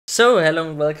So, hello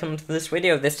and welcome to this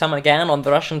video, this time again on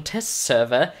the Russian test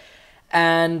server.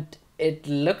 And it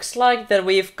looks like that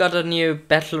we've got a new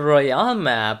Battle Royale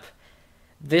map.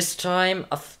 This time,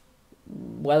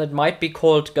 well, it might be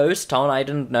called Ghost Town, I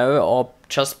don't know, or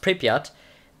just Pripyat.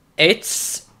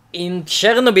 It's in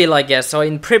Chernobyl, I guess, or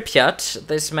in Pripyat,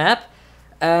 this map.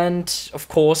 And, of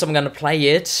course, I'm gonna play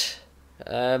it.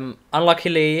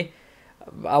 Unluckily,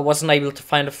 I wasn't able to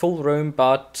find a full room,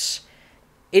 but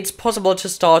it's possible to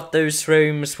start those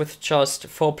rooms with just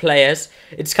 4 players.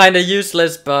 It's kind of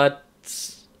useless, but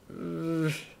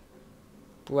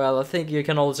well, I think you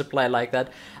can also play like that.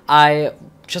 I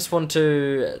just want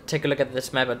to take a look at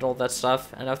this map and all that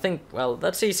stuff, and I think, well,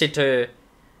 that's easy to,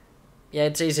 yeah,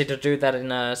 it's easy to do that in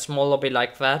a small lobby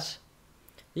like that.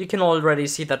 You can already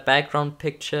see that background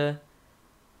picture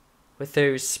with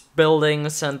those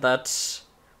buildings and that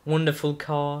wonderful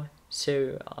car,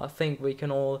 so I think we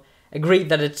can all agree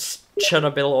that it's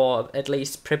Chernobyl, or at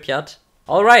least Pripyat.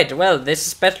 Alright, well, this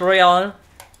is Battle Royale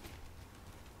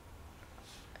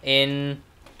in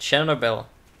Chernobyl.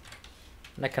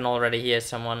 I can already hear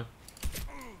someone.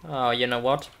 Oh, you know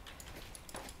what?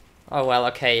 Oh well,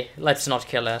 okay, let's not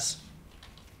kill us.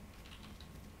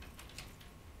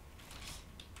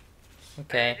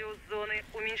 Okay.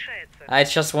 I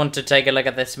just want to take a look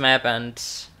at this map and...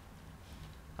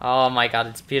 oh my god,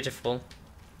 it's beautiful.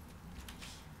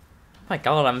 My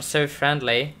god, I'm so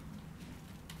friendly.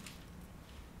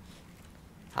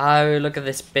 Oh, look at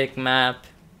this big map.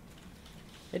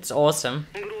 It's awesome.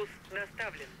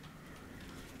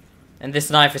 And this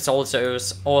knife is also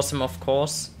awesome, of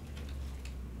course.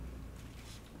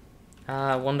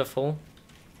 Ah, wonderful.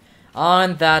 Oh,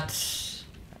 and that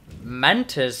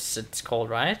Mantis, it's called,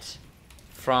 right?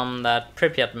 From that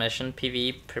Pripyat mission,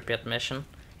 PvE Pripyat mission.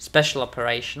 Special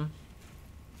operation.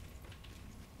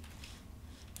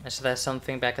 Is there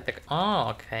something back at the... oh,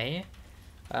 okay.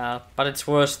 But it's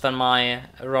worse than my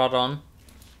Rodon.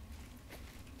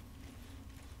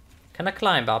 Can I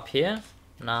climb up here?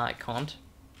 Nah, I can't.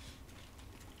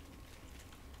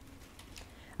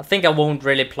 I think I won't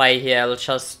really play here. I'll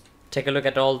just take a look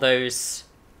at all those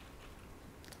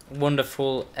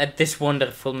wonderful... at this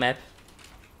wonderful map.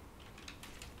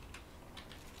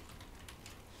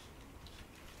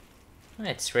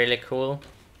 It's really cool.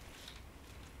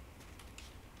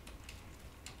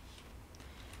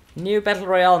 New Battle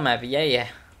Royale map, yeah.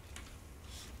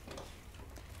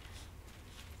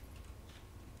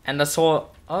 And I saw...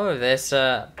 oh, there's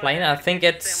a plane. I think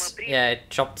it's... yeah, it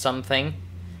dropped something.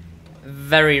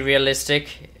 Very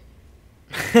realistic.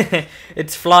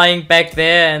 It's flying back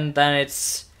there and then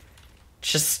it's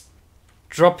just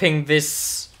dropping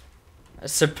this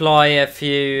supply a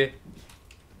few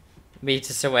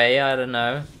meters away, I don't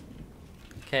know.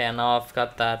 Okay, and now I've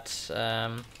got that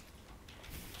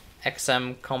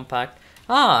XM compact.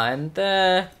 Ah, and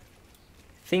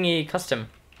thingy custom.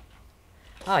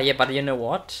 Ah, yeah, but you know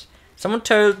what? Someone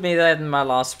told me that in my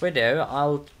last video.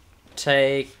 I'll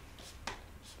take...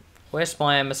 where's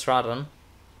my MS Radon?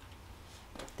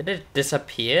 Did it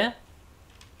disappear?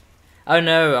 Oh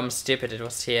no, I'm stupid, it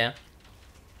was here.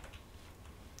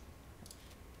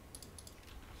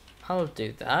 I'll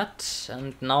do that,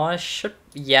 and now I should...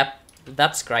 yep,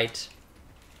 that's great.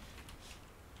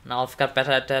 Now I've got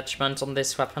better attachments on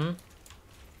this weapon.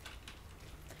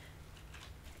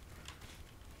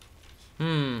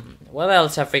 What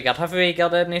else have we got? Have we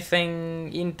got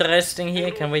anything interesting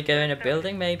here? Can we go in a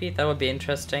building maybe? That would be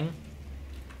interesting.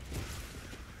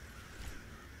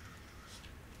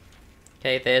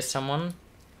 Okay, there's someone.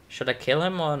 Should I kill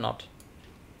him or not?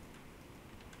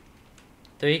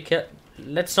 Do we kill...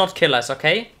 let's not kill us,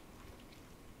 okay?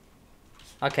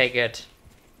 Okay, good.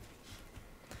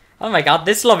 Oh my god,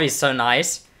 this lobby is so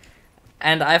nice.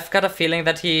 And I've got a feeling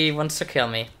that he wants to kill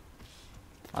me.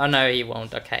 Oh no, he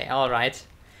won't. Okay, alright.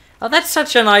 Oh, that's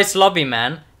such a nice lobby,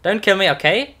 man. Don't kill me,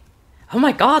 okay? Oh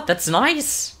my god, that's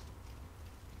nice.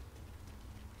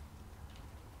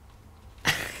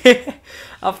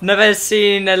 I've never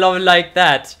seen a lobby like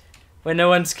that, where no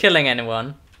one's killing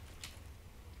anyone.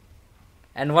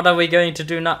 And what are we going to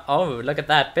do now? Oh, look at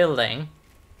that building.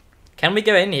 Can we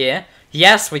go in here?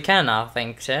 Yes, we can, I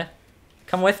think, sir.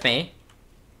 Come with me.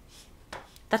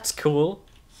 That's cool.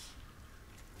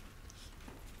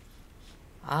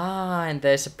 Ah, and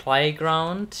there's a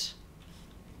playground.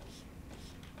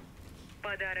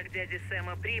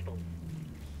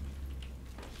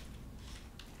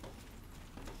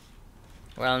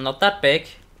 Well, not that big.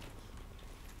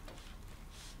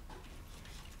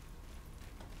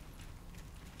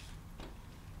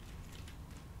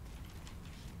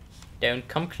 Don't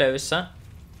come closer.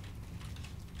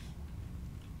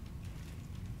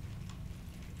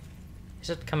 Is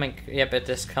it coming? Yep, it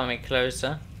is coming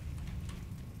closer.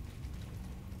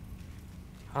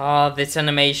 Oh, this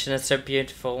animation is so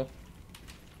beautiful.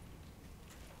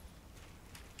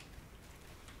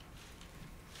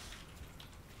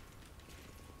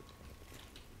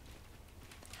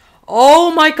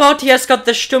 Oh my god, he has got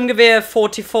the Sturmgewehr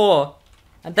 44.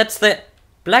 And that's the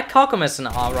Black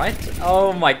Hakomesson R, right?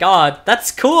 Oh my god,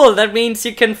 that's cool. That means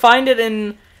you can find it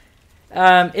in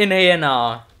here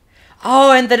now.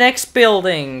 Oh, and the next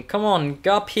building. Come on,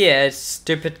 go up here,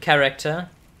 stupid character.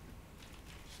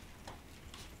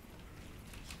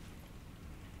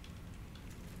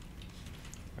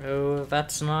 Oh,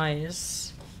 that's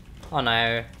nice. Oh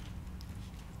no.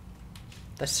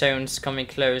 The zone's coming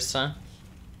closer.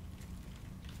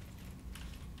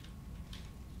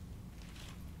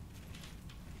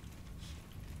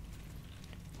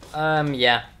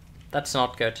 Yeah. That's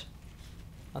not good.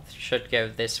 I should go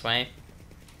this way.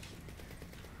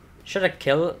 Should I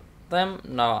kill them?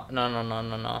 No.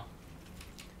 No.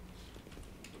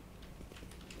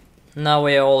 Now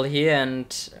we're all here,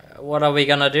 and what are we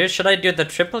gonna do? Should I do the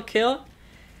triple kill?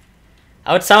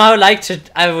 I would somehow like to.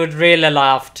 I would really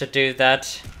love to do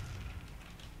that.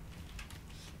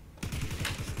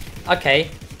 Okay.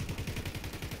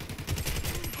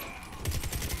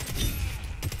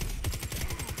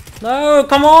 No,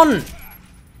 come on!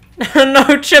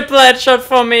 No triple headshot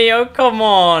for me, oh come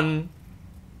on!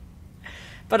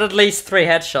 But at least 3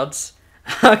 headshots.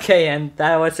 Okay, and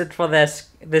that was it for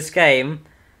this game.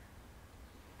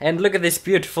 And look at this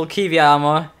beautiful Kiwi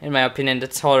armor. In my opinion,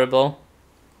 that's horrible.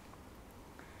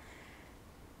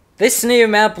 This new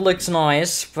map looks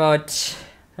nice, but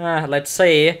let's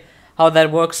see how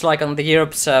that works like on the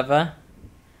Europe server.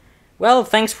 Well,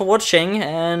 thanks for watching,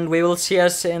 and we will see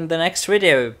us in the next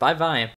video. Bye bye.